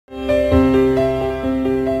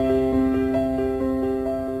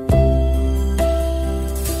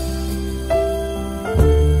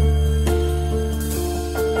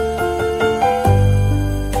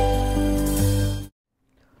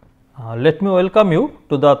Let me welcome you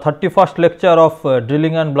to the 31st lecture of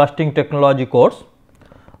Drilling and Blasting Technology course.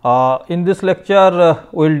 In this lecture,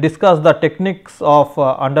 we will discuss the techniques of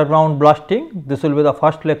underground blasting. This will be the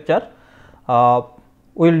first lecture.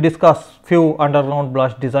 We will discuss few underground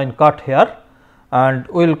blast design cut here, and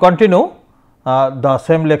we will continue the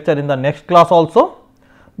same lecture in the next class also.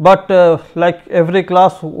 But like every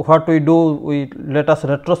class, what we do, we let us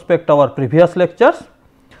retrospect our previous lectures.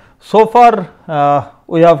 So far,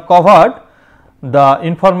 we have covered the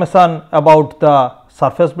information about the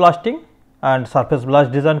surface blasting and surface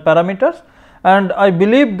blast design parameters, and I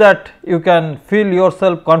believe that you can feel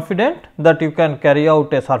yourself confident that you can carry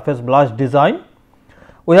out a surface blast design.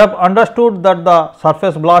 We have understood that the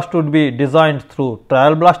surface blast would be designed through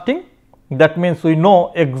trial blasting. That means, we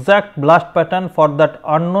know exact blast pattern for that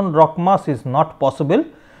unknown rock mass is not possible.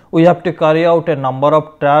 We have to carry out a number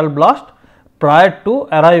of trial blasts prior to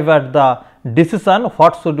arrive at the decision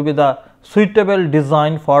what should be the suitable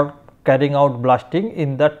design for carrying out blasting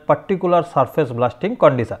in that particular surface blasting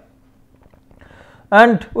condition.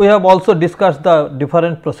 And we have also discussed the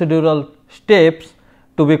different procedural steps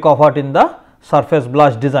to be covered in the surface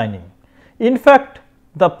blast designing. In fact,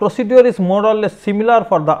 the procedure is more or less similar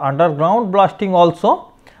for the underground blasting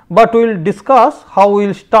also, but we will discuss how we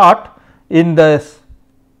will start in this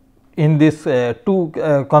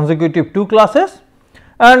consecutive two classes.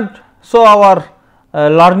 And so, our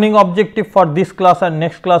learning objective for this class and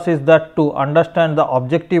next class is that to understand the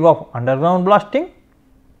objective of underground blasting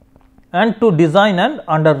and to design an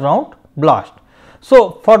underground blast.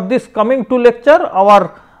 So, for this coming two lecture,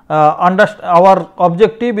 our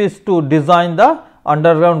objective is to design the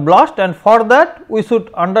underground blast, and for that we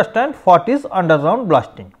should understand what is underground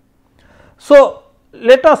blasting. So,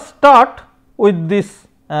 let us start with this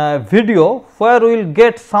video where we will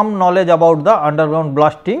get some knowledge about the underground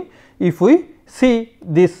blasting if we see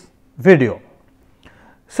this video.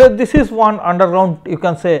 So, this is one underground, you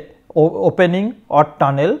can say opening or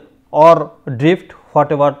tunnel or drift,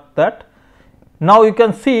 whatever that. Now, you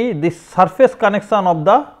can see this surface connection of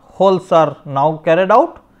the holes are now carried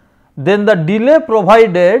out. Then the delay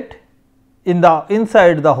provided in the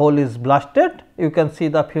inside the hole is blasted. You can see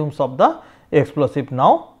the fumes of the explosive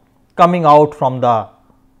now coming out from the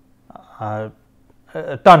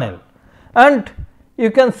tunnel, and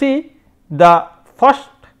you can see the first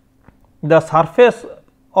the surface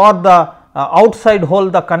or the outside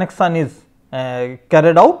hole the connection is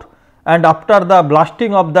carried out, and after the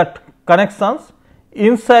blasting of that connections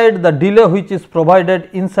inside the delay which is provided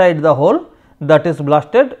inside the hole, that is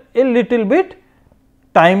blasted a little bit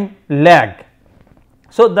time lag.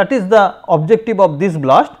 So, that is the objective of this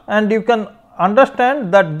blast, and you can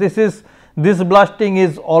understand that this blasting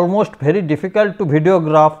is almost very difficult to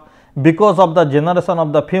videograph because of the generation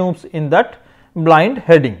of the fumes in that blind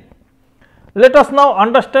heading. Let us now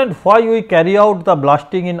understand why we carry out the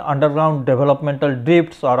blasting in underground developmental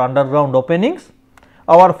drifts or underground openings.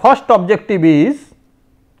 Our first objective is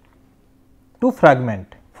to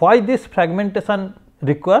fragment. Why this fragmentation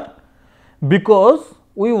required? Because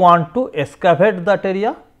we want to excavate that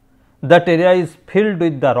area is filled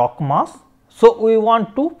with the rock mass. So, we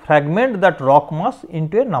want to fragment that rock mass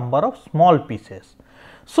into a number of small pieces.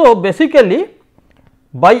 So, basically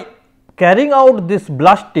by carrying out this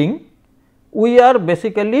blasting, we are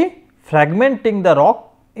basically fragmenting the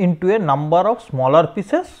rock into a number of smaller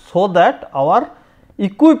pieces, so that our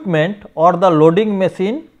equipment or the loading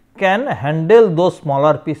machine can handle those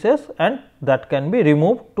smaller pieces and that can be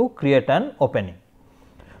removed to create an opening.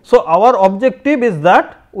 So, our objective is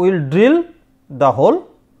that we will drill the hole,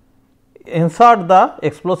 insert the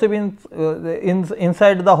explosive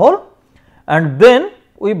inside the hole, and then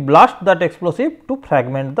we blast that explosive to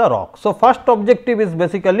fragment the rock. So, first objective is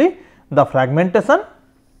basically the fragmentation.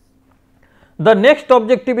 The next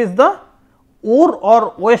objective is the ore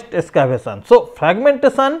or waste excavation. So,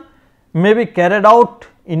 fragmentation may be carried out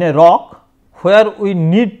in a rock where we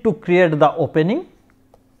need to create the opening,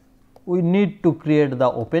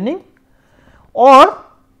 or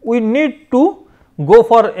we need to go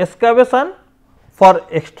for excavation for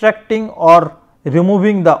extracting or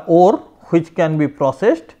removing the ore which can be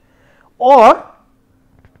processed, or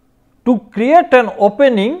to create an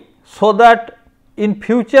opening so that in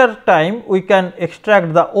future time we can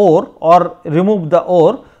extract the ore or remove the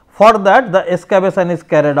ore. For that, the excavation is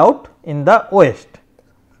carried out in the waste.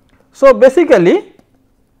 So, basically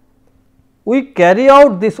we carry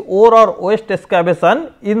out this ore or waste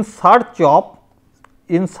excavation in search of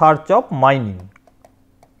mining.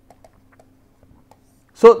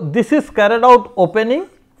 So, this is carried out opening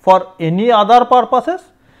for any other purposes,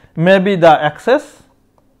 maybe the access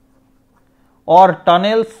or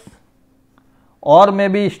tunnels or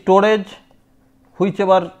maybe storage,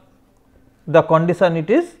 whichever the condition it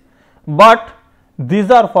is, but these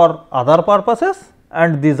are for other purposes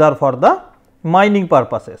and these are for the mining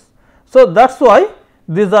purposes. So, that is why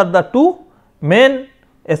these are the two main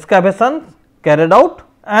excavations carried out,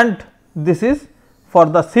 and this is for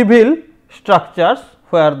the civil structures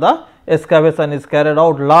where the excavation is carried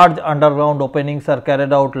out. Large underground openings are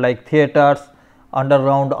carried out like theatres,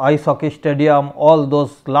 underground ice hockey stadium, all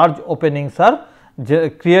those large openings are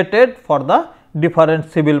created for the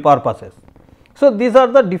different civil purposes. So, these are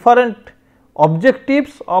the different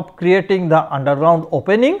objectives of creating the underground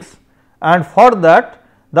openings, and for that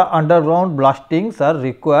the underground blastings are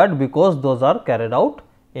required, because those are carried out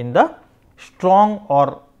in the strong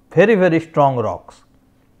or very strong rocks.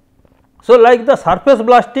 So, like the surface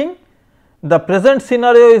blasting, the present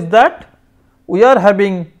scenario is that we are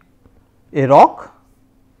having a rock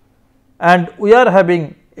and we are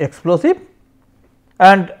having explosive,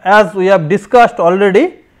 and as we have discussed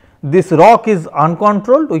already, this rock is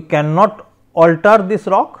uncontrolled. We cannot alter this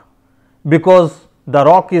rock because the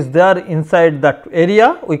rock is there inside that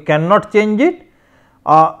area, we cannot change it.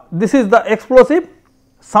 This is the explosive.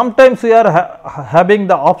 Sometimes we are having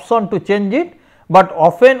the option to change it, but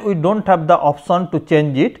often we do not have the option to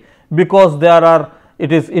change it, because there are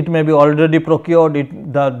it may be already procured,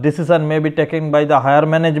 the decision may be taken by the higher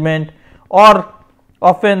management, or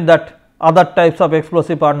often that other types of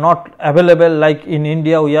explosive are not available, like in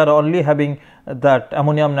India we are only having that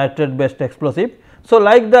ammonium nitrate based explosive. So,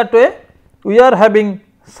 like that way we are having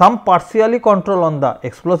some partially control on the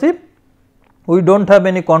explosive, we do not have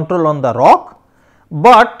any control on the rock,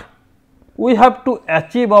 but we have to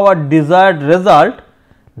achieve our desired result.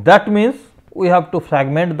 That means, we have to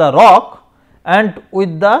fragment the rock, and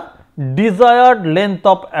with the desired length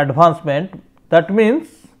of advancement. That means,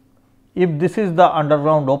 if this is the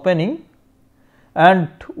underground opening and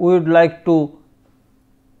we would like to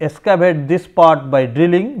excavate this part by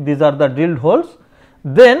drilling, these are the drilled holes,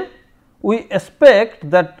 then we expect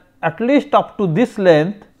that at least up to this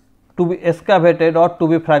length to be excavated or to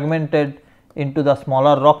be fragmented into the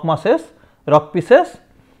smaller rock masses, rock pieces,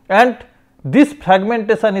 and this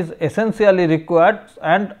fragmentation is essentially required,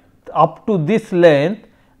 and up to this length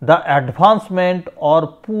the advancement or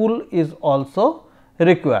pull is also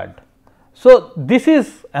required. So, this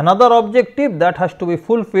is another objective that has to be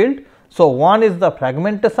fulfilled. So, one is the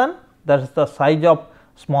fragmentation, that is the size of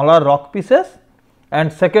smaller rock pieces,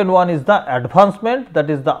 and second one is the advancement, that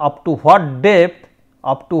is the up to what depth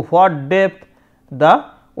the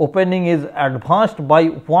opening is advanced by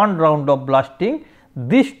one round of blasting.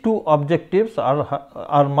 These two objectives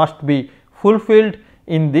are must be fulfilled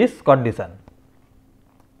in this condition.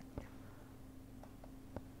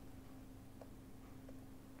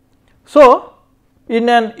 So, in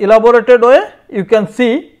an elaborated way you can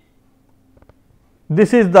see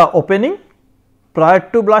this is the opening prior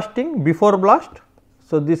to blasting, before blast.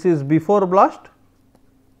 So, this is before blast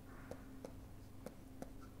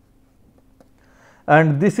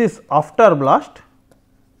and this is after blast.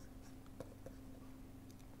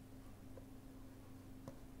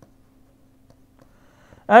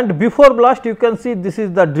 And before blast you can see this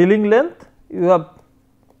is the drilling length, you have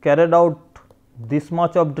carried out this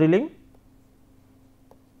much of drilling,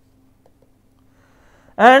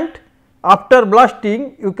 and after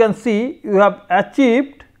blasting you can see you have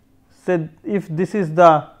achieved, say if this is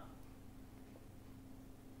the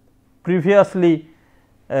previously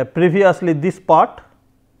this part,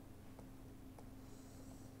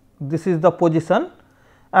 this is the position,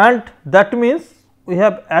 and that means we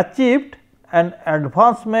have achieved an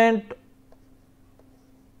advancement,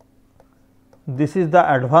 this is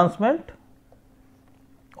the advancement,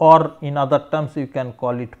 or in other terms you can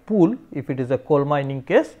call it pool if it is a coal mining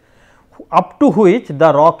case, up to which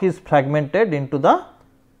the rock is fragmented into the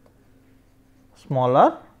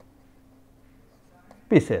smaller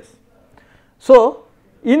pieces. So,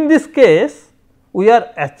 in this case we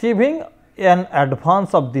are achieving an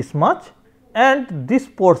advance of this much, and this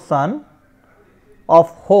portion of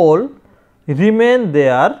hole remain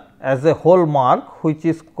there as a hole mark, which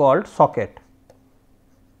is called socket.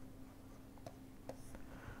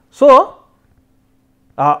 So,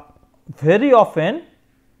 very often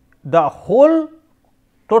the whole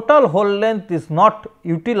total hole length is not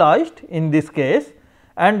utilized in this case,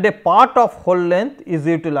 and a part of hole length is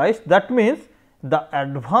utilized. That means, the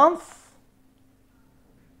advance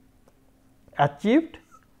achieved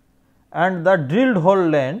and the drilled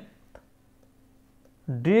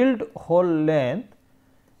hole length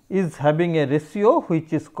is having a ratio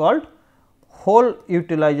which is called hole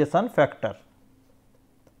utilization factor.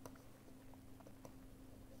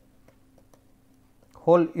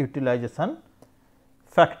 hole utilization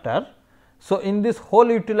factor. So, in this hole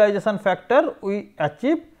utilization factor we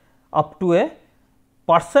achieve up to a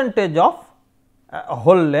percentage of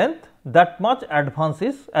hole length, that much advance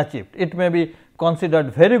is achieved. It may be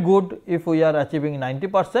considered very good if we are achieving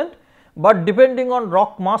 90%, but depending on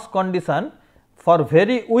rock mass condition, for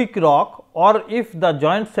very weak rock or if the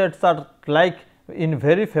joint sets are like in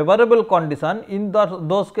very favorable condition, in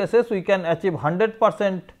those cases we can achieve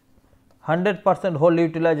 100% hole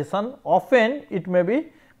utilization. Often it may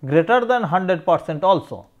be greater than 100%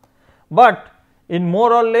 also, but in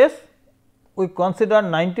more or less we consider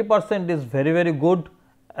 90% is very good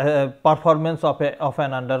performance of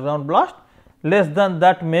an underground blast. Less than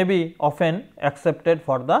that may be often accepted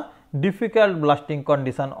for the difficult blasting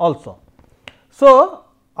condition also. So,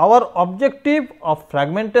 our objective of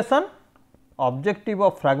fragmentation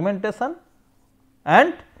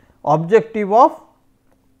and objective of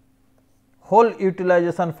hole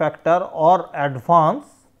utilization factor or advance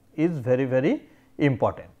is very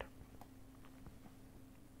important.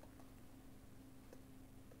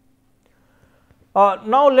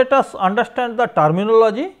 Now, let us understand the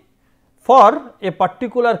terminology for a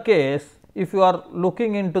particular case. If you are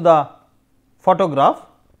looking into the photograph,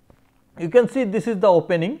 you can see this is the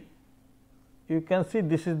opening, this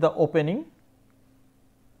is the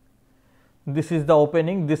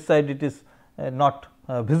opening, this side it is not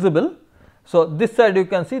visible. So, this side you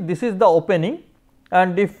can see this is the opening,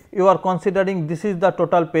 and if you are considering this is the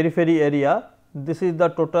total periphery area,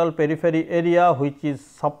 which is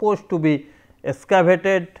supposed to be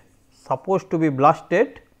excavated, supposed to be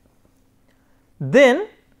blasted, then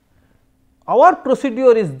our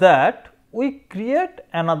procedure is that we create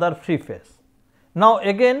another free face. Now,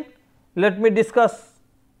 again let me discuss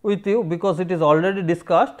with you, because it is already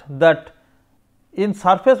discussed, that in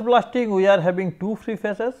surface blasting we are having two free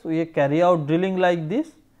faces, we carry out drilling like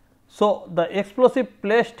this. So, the explosive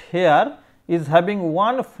placed here is having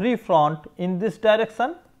one free front in this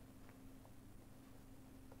direction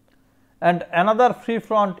and another free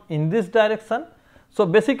front in this direction. So,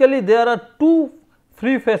 basically there are two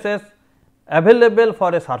free faces available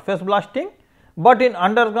for a surface blasting, but in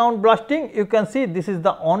underground blasting you can see this is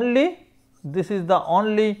the only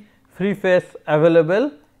free face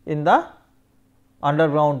available in the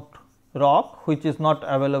underground rock, which is not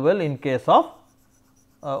available in case of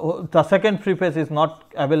the second free face is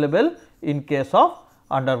not available in case of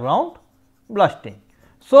underground blasting.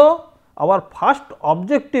 So, our first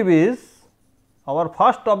objective is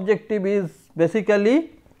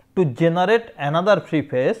basically to generate another free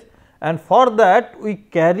face, and for that we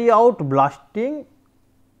carry out blasting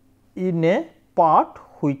in a part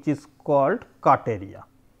which is called cut area.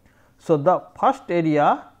 So, the first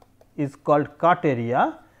area is called cut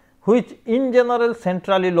area, which in general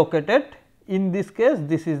centrally located. In this case,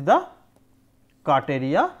 this is the cut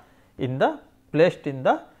area placed in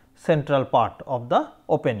the central part of the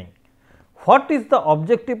opening. What is the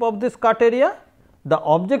objective of this cut area? The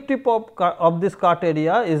objective of this cut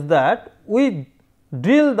area is that we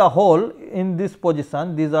drill the hole in this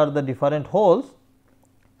position, these are the different holes,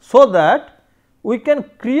 so that we can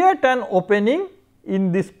create an opening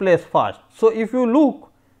in this place first. So, if you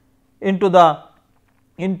look into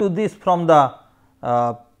this from the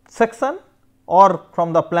section or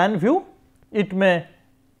from the plan view, it may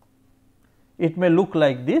look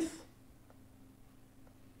like this.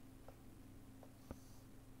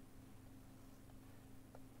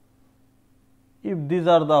 If these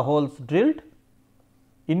are the holes drilled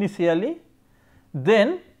initially,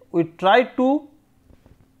 then we try to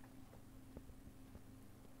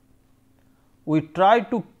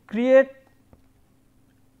create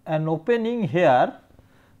an opening here,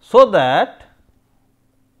 so that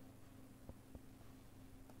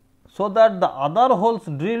the other holes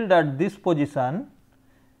drilled at this position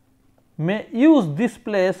may use this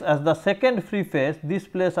place as the second free face,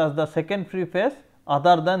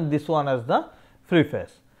 other than this one as the free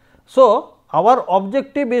face. So, our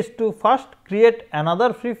objective is to first create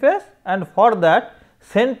another free face, and for that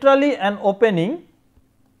centrally an opening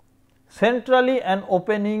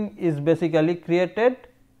is basically created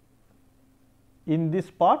in this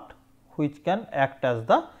part, which can act as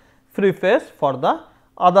the free face for the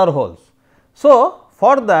other holes. So,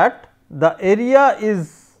 for that the area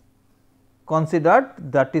is considered,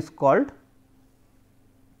 that is called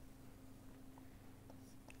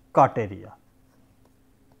cut area.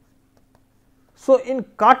 So, in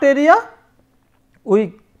cut area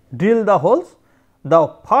we drill the holes. The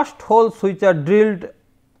first holes which are drilled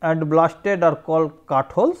and blasted are called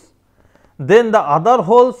cut holes. Then the other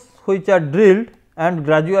holes which are drilled and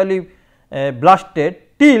gradually blasted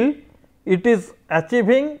till it is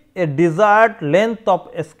achieving a desired length of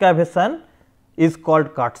excavation is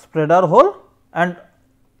called cut spreader hole, and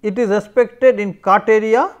it is expected in cut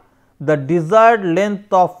area the desired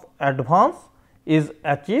length of advance is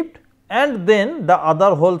achieved, and then the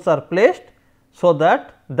other holes are placed, so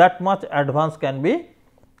that much advance can be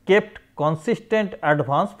kept consistent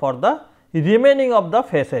advance for the remaining of the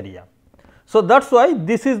face area. So, that is why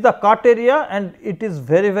this is the cut area, and it is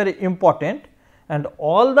very important, and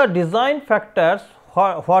all the design factors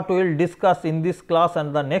what we will discuss in this class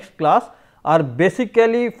and the next class are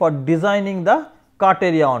basically for designing the cut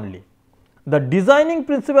area only. The designing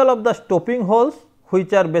principle of the stopping holes,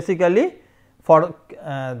 which are basically for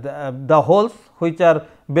the holes which are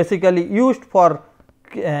basically used for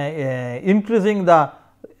increasing the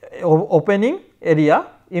opening area,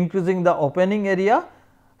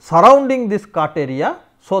 surrounding this cut area,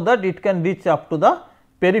 so that it can reach up to the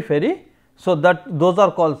periphery. So, that those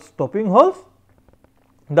are called stopping holes.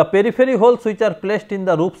 The periphery holes which are placed in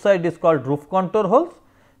the roof side is called roof contour holes.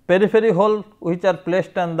 Periphery holes which are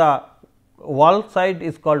placed on the wall side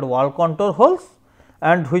is called wall contour holes,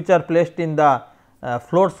 and which are placed in the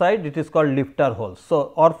floor side it is called lifter holes,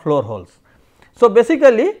 so or floor holes. So,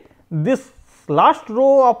 basically this last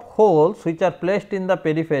row of holes which are placed in the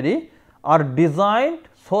periphery are designed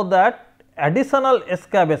so that additional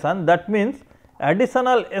excavation, that means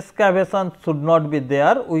additional excavation should not be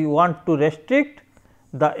there. We want to restrict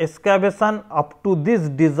the excavation up to this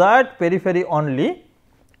desired periphery only,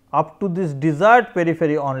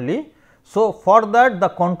 So, for that the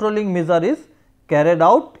controlling measure is carried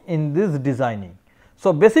out in this designing.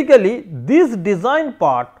 So, basically this design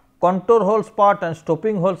part, contour holes part and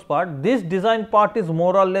stopping holes part, this design part is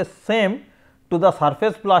more or less same to the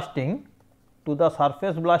surface blasting,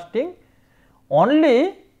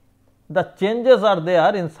 only the changes are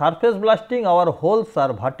there. In surface blasting our holes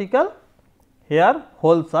are vertical, here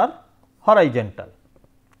holes are horizontal.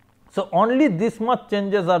 So, only this much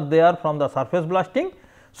changes are there from the surface blasting.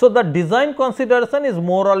 So, the design consideration is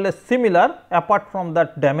more or less similar, apart from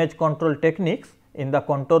that damage control techniques in the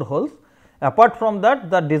contour holes. Apart from that,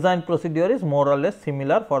 the design procedure is more or less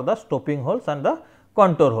similar for the stopping holes and the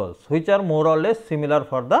contour holes, which are more or less similar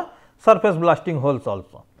for the surface blasting holes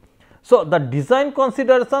also. So, the design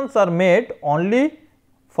considerations are made only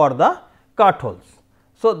for the cut holes.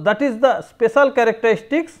 So, that is the special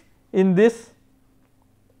characteristics in this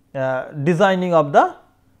designing of the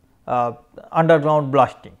underground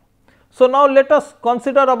blasting. So, now let us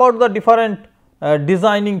consider about the different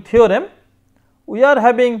designing theorem. We are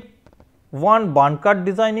having one burn cut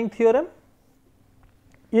designing theorem,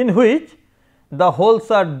 in which the holes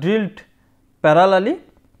are drilled parallelly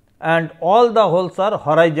and all the holes are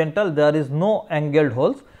horizontal, there is no angled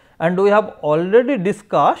holes, and we have already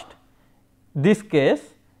discussed this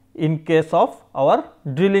case in case of our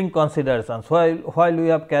drilling considerations. While we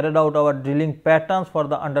have carried out our drilling patterns for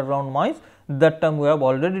the underground mines, that time we have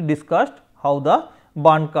already discussed how the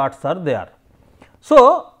burn cuts are there.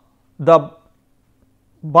 So, the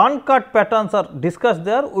burn cut patterns are discussed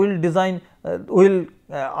there, we will design, we will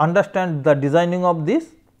understand the designing of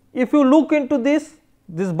this. If you look into this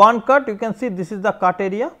burn cut, you can see this is the cut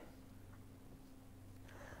area,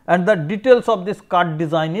 and the details of this cut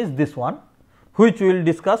design is this one, which we will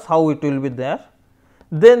discuss how it will be there.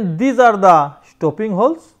 Then these are the stopping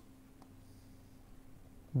holes,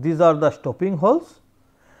 this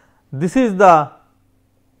is the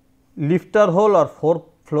lifter hole or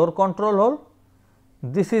floor control hole,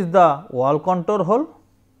 this is the wall contour hole,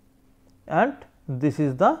 and this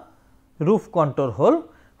is the roof contour hole,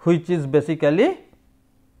 which is basically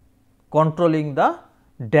controlling the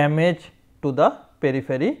damage to the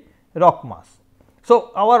periphery rock mass.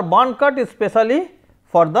 So, our burn cut is specially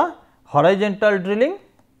for the horizontal drilling.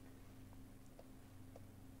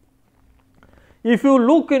 If you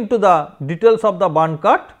look into the details of the burn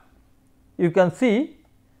cut, you can see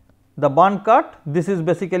the burn cut, this is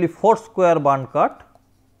basically 4 square burn cut,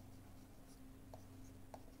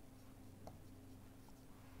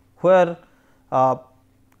 where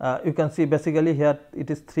you can see basically here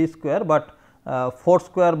it is 3 square, but 4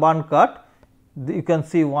 square burn cut, you can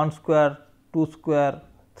see 1 square, 2 square,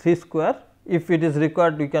 3 square. If it is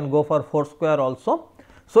required, you can go for 4 square also.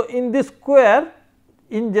 So, in this square,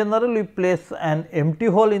 in general we place an empty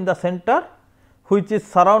hole in the center, which is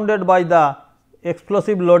surrounded by the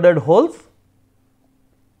explosive loaded holes,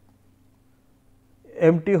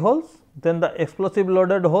 empty holes, then the explosive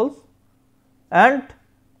loaded holes, and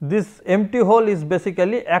this empty hole is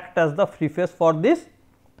basically act as the free face for this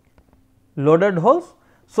loaded holes.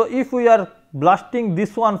 So, if we are blasting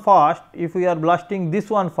this one first,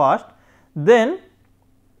 then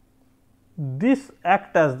this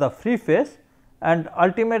act as the free face and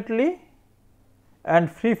ultimately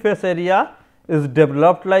free face area is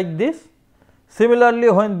developed like this. Similarly,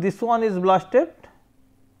 when this one is blasted,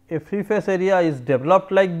 a free face area is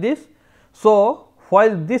developed like this. So,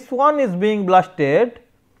 while this one is being blasted,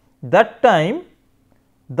 that time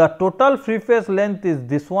the total free face length is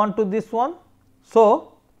this one to this one.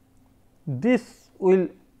 So, this will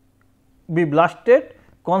be blasted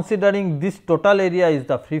considering this total area is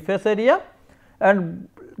the free face area, and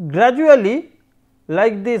gradually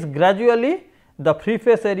like this, gradually the free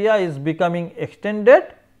face area is becoming extended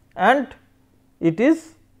and it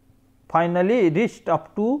is finally reached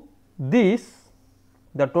up to this.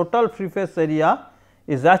 The total free face area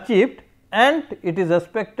is achieved and it is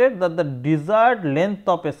expected that the desired length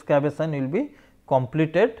of excavation will be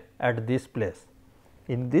completed at this place,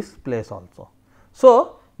 in this place also.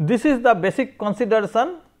 So, this is the basic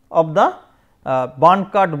consideration of the burn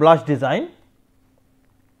cut blast design.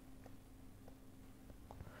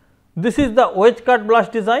 This is the wedge cut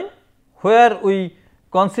blast design, where we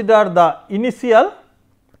consider the initial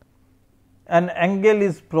an angle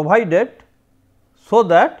is provided, so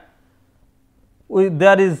that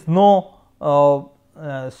there is no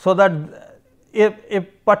so that a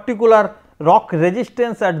particular rock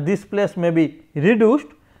resistance at this place may be reduced,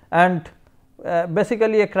 and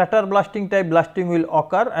basically a crater blasting type blasting will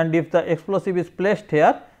occur, and if the explosive is placed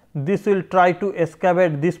here, this will try to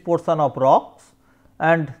excavate this portion of rocks,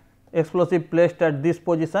 and explosive placed at this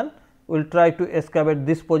position will try to excavate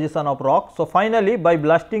this position of rock. So, finally, by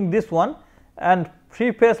blasting this one and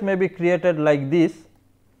free face may be created like this.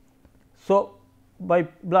 So, by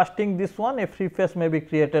blasting this one, a free face may be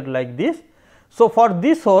created like this. So, for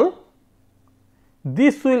this hole,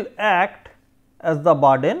 this will act as the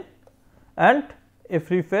burden and a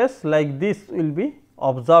free face like this will be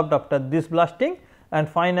observed after this blasting, and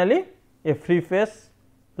finally, a free face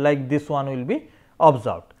like this one will be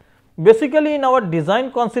observed. Basically, in our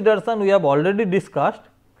design consideration, we have already discussed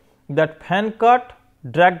that fan cut,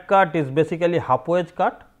 drag cut is basically half wedge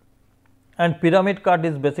cut and pyramid cut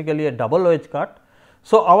is basically a double wedge cut.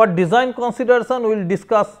 So, our design consideration will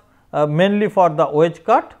discuss mainly for the wedge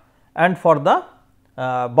cut and for the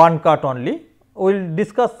burn cut only. We will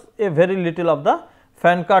discuss a very little of the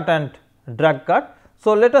fan cut and drag cut.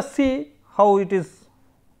 So, let us see how it is,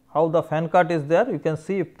 how the fan cut is there. You can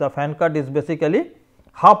see the fan cut is basically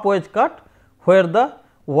half wedge cut, where the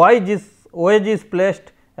wedge is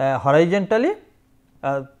placed horizontally.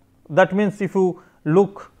 That means, if you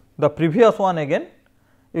look the previous one again,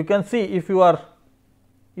 you can see if you are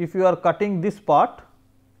cutting this part,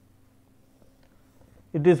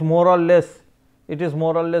 it is more or less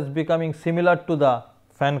becoming similar to the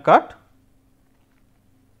fan cut.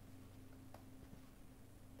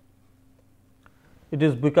 It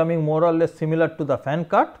is becoming more or less similar to the fan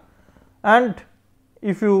cut, and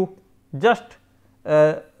if you just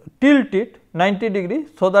tilt it 90 degree,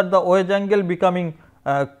 so that the wedge angle becoming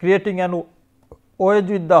creating an wedge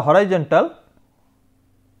with the horizontal,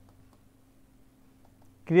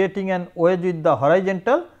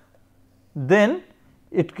 then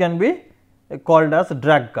it can be called as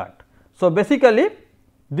drag cut. So, basically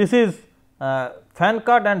this is fan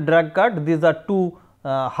cut and drag cut, these are two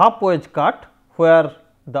half wedge cut, where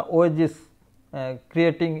the wedge is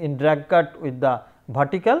creating in drag cut with the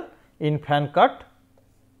vertical, in fan cut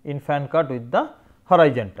with the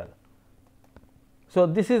horizontal. So,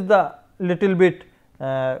 this is the little bit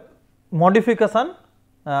modification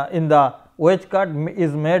in the wedge cut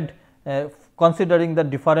is made considering the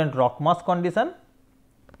different rock mass condition,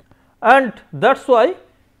 and that is why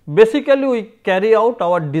basically we carry out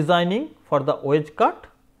our designing for the wedge cut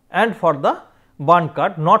and for the burn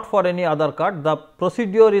cut, not for any other cut. The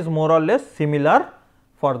procedure is more or less similar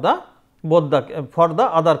for the both the for the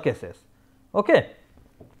other cases. Okay.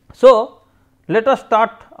 So, let us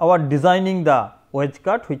start our designing the wedge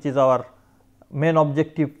cut, which is our main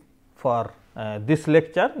objective for this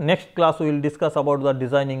lecture. Next class we will discuss about the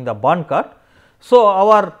designing the burn cut. So,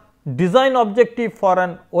 our design objective for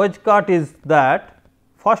an wedge cut is that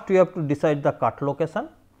first we have to decide the cut location,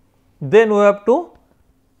 then we have to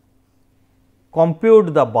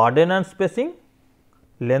compute the burden and spacing,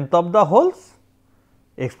 length of the holes,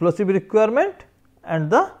 explosive requirement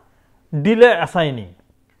and the delay assigning.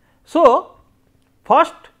 So,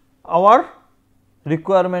 first our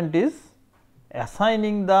requirement is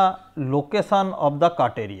assigning the location of the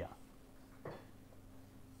cut area.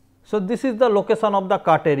 So, this is the location of the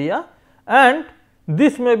cut area, and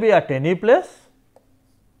this may be at any place,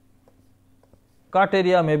 cut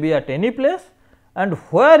area may be at any place, and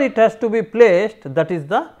where it has to be placed, that is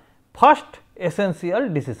the first essential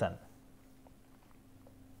decision.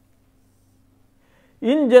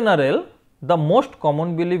 In general, the most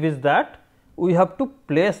common belief is that we have to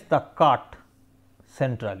place the cut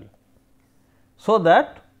centrally, so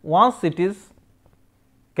that once it is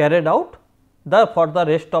carried out, for the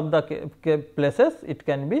rest of the places it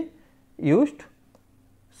can be used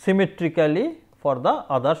symmetrically for the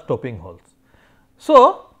other stopping holes.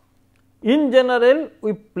 So, in general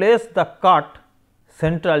we place the cut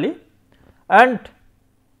centrally, and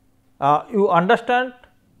you understand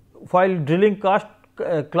while drilling class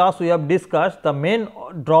we have discussed the main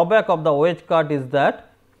drawback of the wedge cut is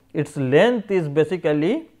that its length is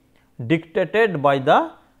basically dictated by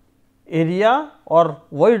the area or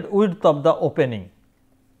width of the opening.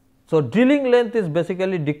 So, drilling length is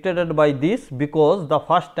basically dictated by this, because the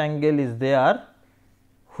first angle is there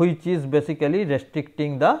which is basically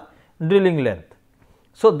restricting the drilling length.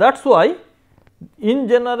 So, that is why in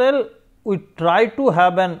general we try to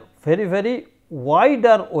have an very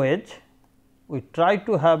wider wedge, we try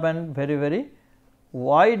to have an very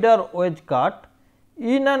wider wedge cut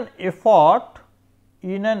in an effort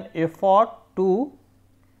to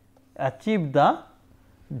achieve the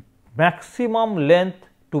maximum length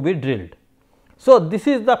to be drilled. So, this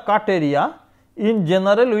is the cut area in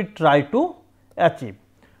general we try to achieve,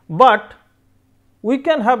 but we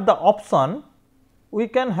can have the option, we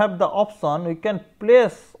can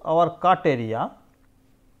place our cut area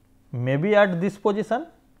maybe at this position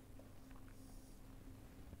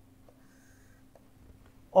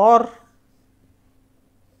or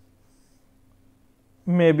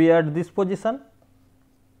maybe at this position.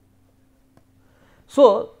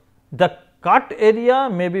 So, the cut area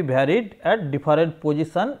may be varied at different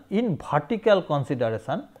position in vertical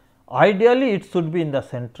consideration. Ideally, it should be in the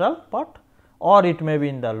central part, or it may be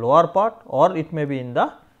in the lower part, or it may be in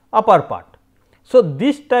the upper part. So,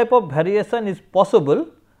 this type of variation is possible,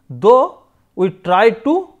 though we try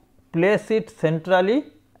to place it centrally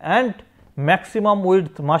and maximum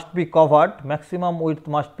width must be covered,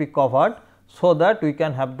 so that we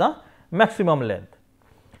can have the maximum length.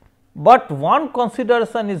 But one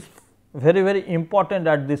consideration is very important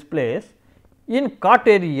at this place. In cut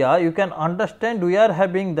area you can understand we are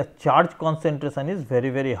having the charge concentration is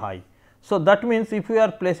very high. So, that means if we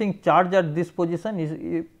are placing charge at this position,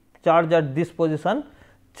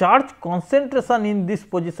 charge concentration in this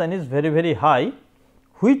position is very high,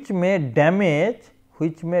 which may damage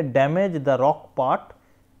the rock part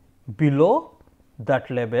below that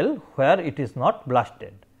level where it is not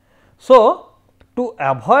blasted. So, to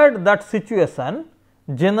avoid that situation,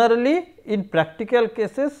 generally in practical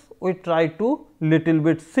cases we try to little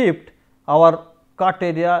bit shift our cut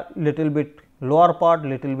area little bit lower part,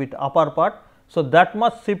 little bit upper part. So, that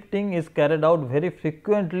much shifting is carried out very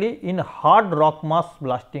frequently in hard rock mass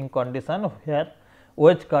blasting condition where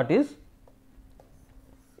wedge cut is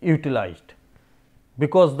utilized,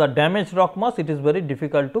 because the damaged rock mass it is very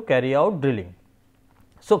difficult to carry out drilling.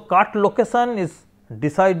 So, cut location is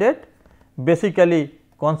decided basically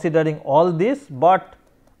considering all this, but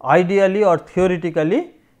ideally or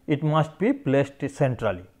theoretically it must be placed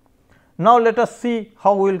centrally. Now, let us see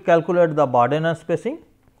how we will calculate the burden and spacing.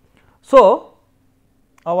 So,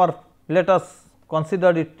 let us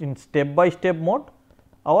consider it in step by step mode.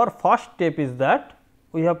 Our first step is that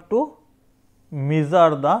we have to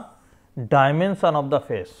measure the dimension of the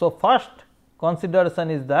face. So, first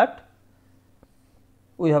consideration is that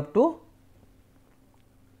we have to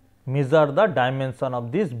measure the dimension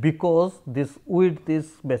of this, because this width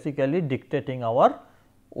is basically dictating our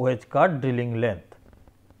wedge cut drilling length.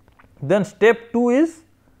 Then step 2 is,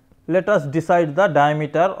 let us decide the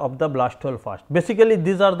diameter of the blast hole first. Basically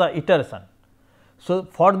these are the iteration. So,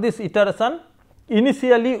 for this iteration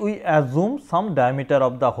initially we assume some diameter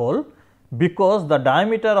of the hole, because the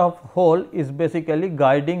diameter of hole is basically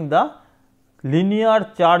guiding the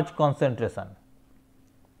linear charge concentration.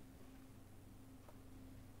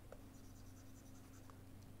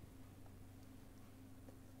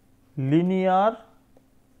 Linear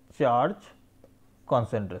charge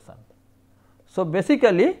concentration. So,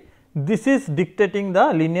 basically this is dictating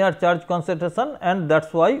the linear charge concentration, and that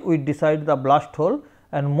is why we decide the blast hole,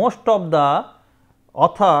 and most of the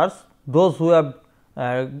authors, those who have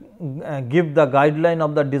give the guideline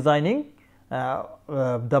of the designing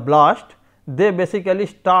the blast, they basically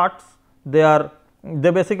start their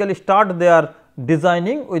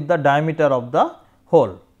designing with the diameter of the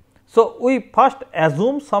hole. So, we first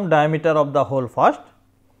assume some diameter of the hole first,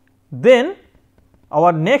 then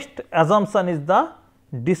our next assumption is the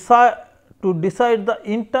decide the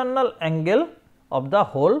internal angle of the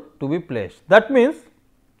hole to be placed. That means,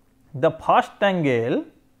 the first angle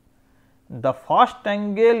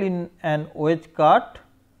in an wedge cut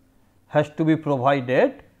has to be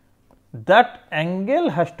provided, that angle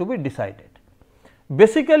has to be decided.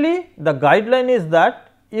 Basically, the guideline is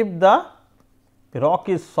that if the rock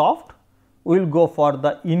is soft, we will go for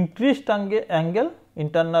the increased angle,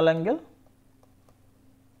 internal angle,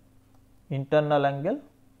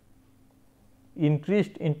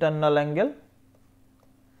 increased internal angle.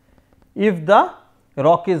 If the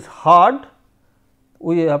rock is hard,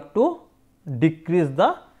 we have to decrease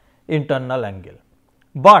the internal angle,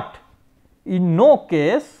 but in no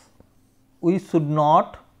case we should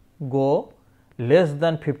not go less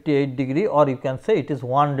than 58 degree, or you can say it is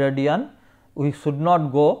 1 radian, we should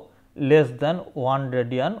not go less than 1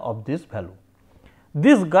 radian of this value.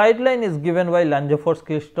 This guideline is given by Langeforce,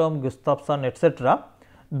 Kirchhoff, Gustafsson, etc.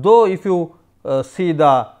 Though if you see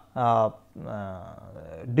the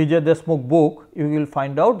DJ Deshmukh book, you will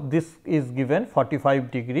find out this is given 45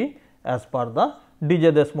 degree as per the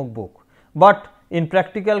DJ Deshmukh book, but in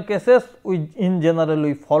practical cases we in general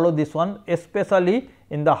we follow this one, especially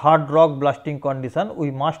in the hard rock blasting condition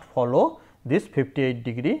we must follow this 58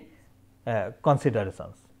 degree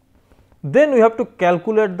considerations. Then we have to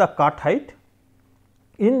calculate the cut height.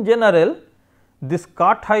 In general, this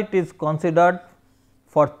cut height is considered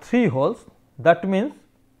for 3 holes, that means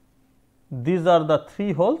these are the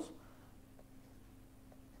 3 holes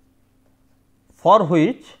for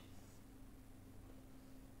which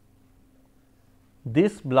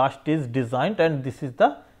this blast is designed, and this is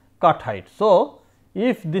the cut height. So,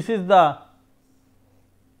 if this is the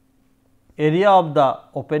area of the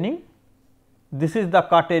opening, this is the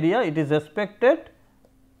cut area, it is expected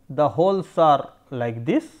the holes are like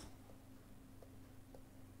this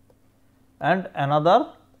and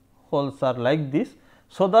another holes are like this.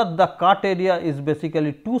 So, that the cut area is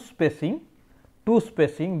basically 2 spacing,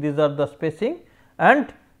 these are the spacing,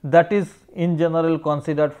 and that is in general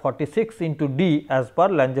considered 46 into D as per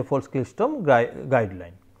Langeforce Kirchhoff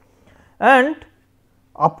guideline. And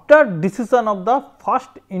after decision of the first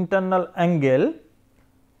internal angle,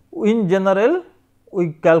 in general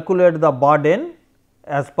we calculate the burden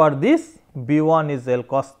as per this. B1 is L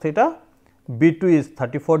cos theta, B2 is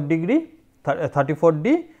 34 degree, 34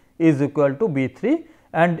 D is equal to B3,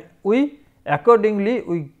 and we accordingly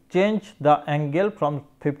we change the angle from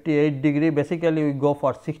 58 degree, basically we go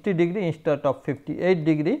for 60 degree instead of 58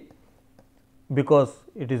 degree, because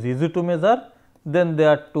it is easy to measure, then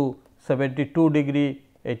there to 72 degree,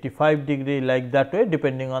 85 degree, like that way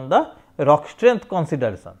depending on the rock strength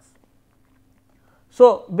considerations.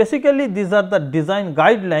 So, basically these are the design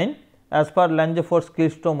guideline as per Langeforce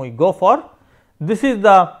Kirchhoff we go for. This is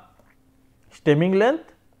the stemming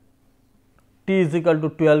length, T is equal to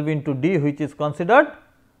 12 into D, which is considered,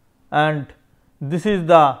 and this is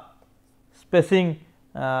the spacing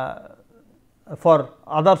for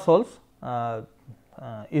other holes,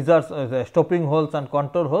 either stopping holes and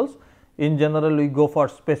contour holes. In general we go for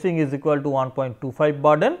spacing is equal to 1.25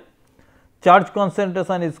 burden. Charge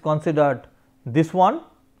concentration is considered this one,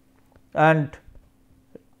 and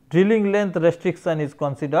drilling length restriction is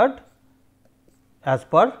considered as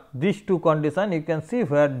per these two conditions. You can see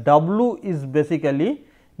where W is basically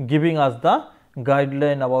giving us the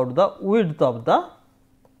guideline about the width of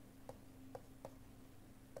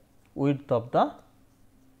the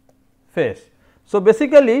face. So,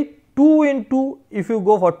 basically 2 into, if you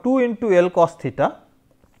go for 2 into L cos theta,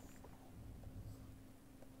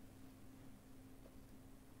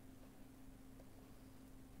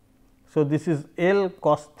 so this is L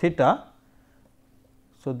cos theta.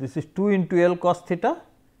 So, this is 2 into L cos theta.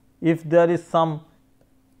 If there is some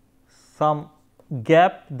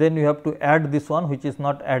gap, then you have to add this one, which is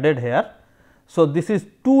not added here. So, this is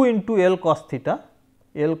 2 into L cos theta,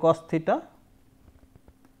 L cos theta.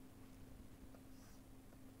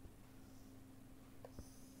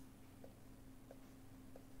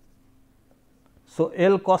 So,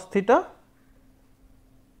 L cos theta,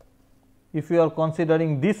 if you are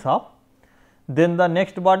considering this half, then the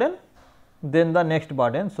next burden,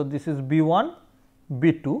 So, this is B1,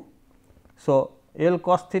 B2. So, L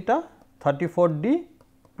cos theta 34 D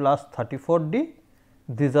plus 34 D,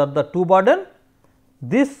 these are the two burden.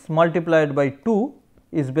 This multiplied by 2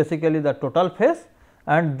 is basically the total phase,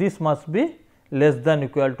 and this must be less than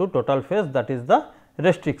equal to total phase, that is the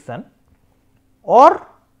restriction, or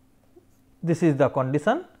this is the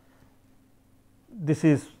condition. This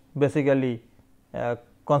is basically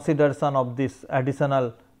consideration of this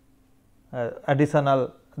additional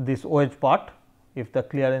this wedge part, if the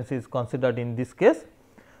clearance is considered in this case.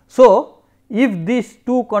 So, if these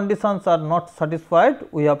two conditions are not satisfied,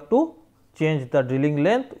 we have to change the drilling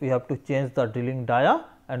length, we have to change the drilling dia,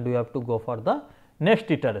 and we have to go for the next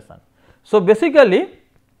iteration. So, basically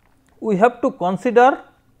we have to consider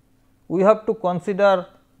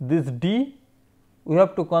this D, we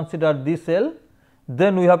have to consider this L,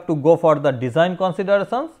 then we have to go for the design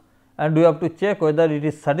considerations and we have to check whether it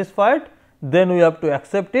is satisfied, then we have to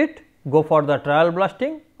accept it, go for the trial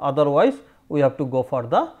blasting, otherwise we have to go for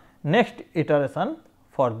the next iteration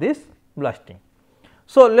for this blasting.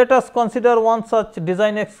 So, let us consider one such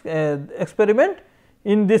design experiment.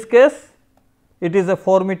 In this case, it is a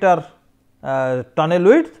 4 meter tunnel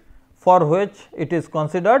width for which it is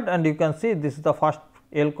considered, and you can see this is the first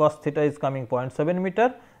L cos theta is coming 0.7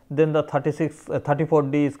 meter, then the 34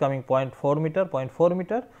 D is coming 0.4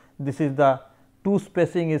 meter, this is the 2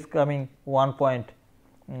 spacing is coming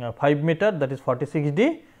 1.5 meter, that is 46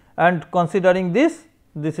 D, and considering this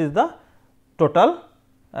is the total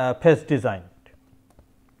face design.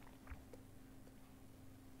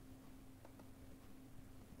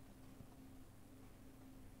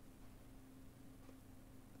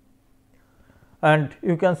 And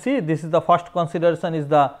you can see this is the first consideration is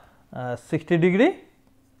the 60 degree,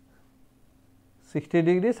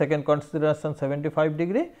 second consideration 75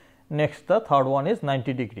 degree, next the third one is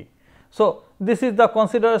 90 degree. So, this is the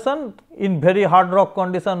consideration. In very hard rock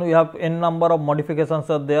condition we have n number of modifications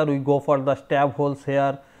are there, we go for the stab holes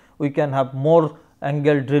here, we can have more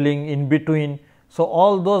angle drilling in between. So,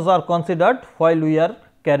 all those are considered while we are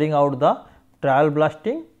carrying out the trial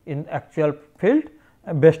blasting in actual field.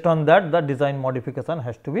 Based on that, the design modification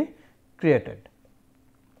has to be created.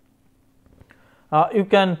 You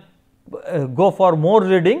can go for more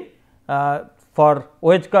reading for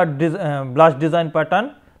wedge cut blast design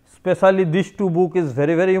pattern, especially these two book is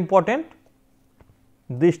very important.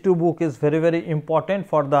 These two book is very important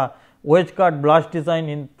for the wedge cut blast design,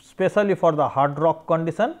 in especially for the hard rock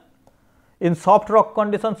condition. In soft rock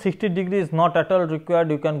condition 60 degree is not at all required,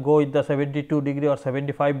 you can go with the 72 degree or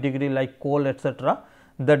 75 degree like coal etc.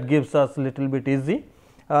 that gives us little bit easy.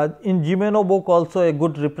 In Gimeno book also a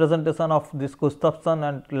good representation of this Gustafsson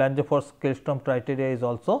and Langeforss-Killstrom criteria is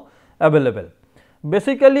also available.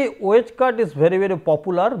 Basically wedge cut is very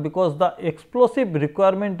popular because the explosive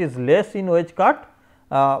requirement is less in wedge cut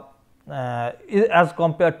as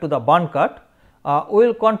compared to the burn cut. We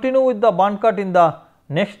will continue with the burn cut in the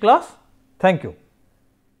next class. Thank you.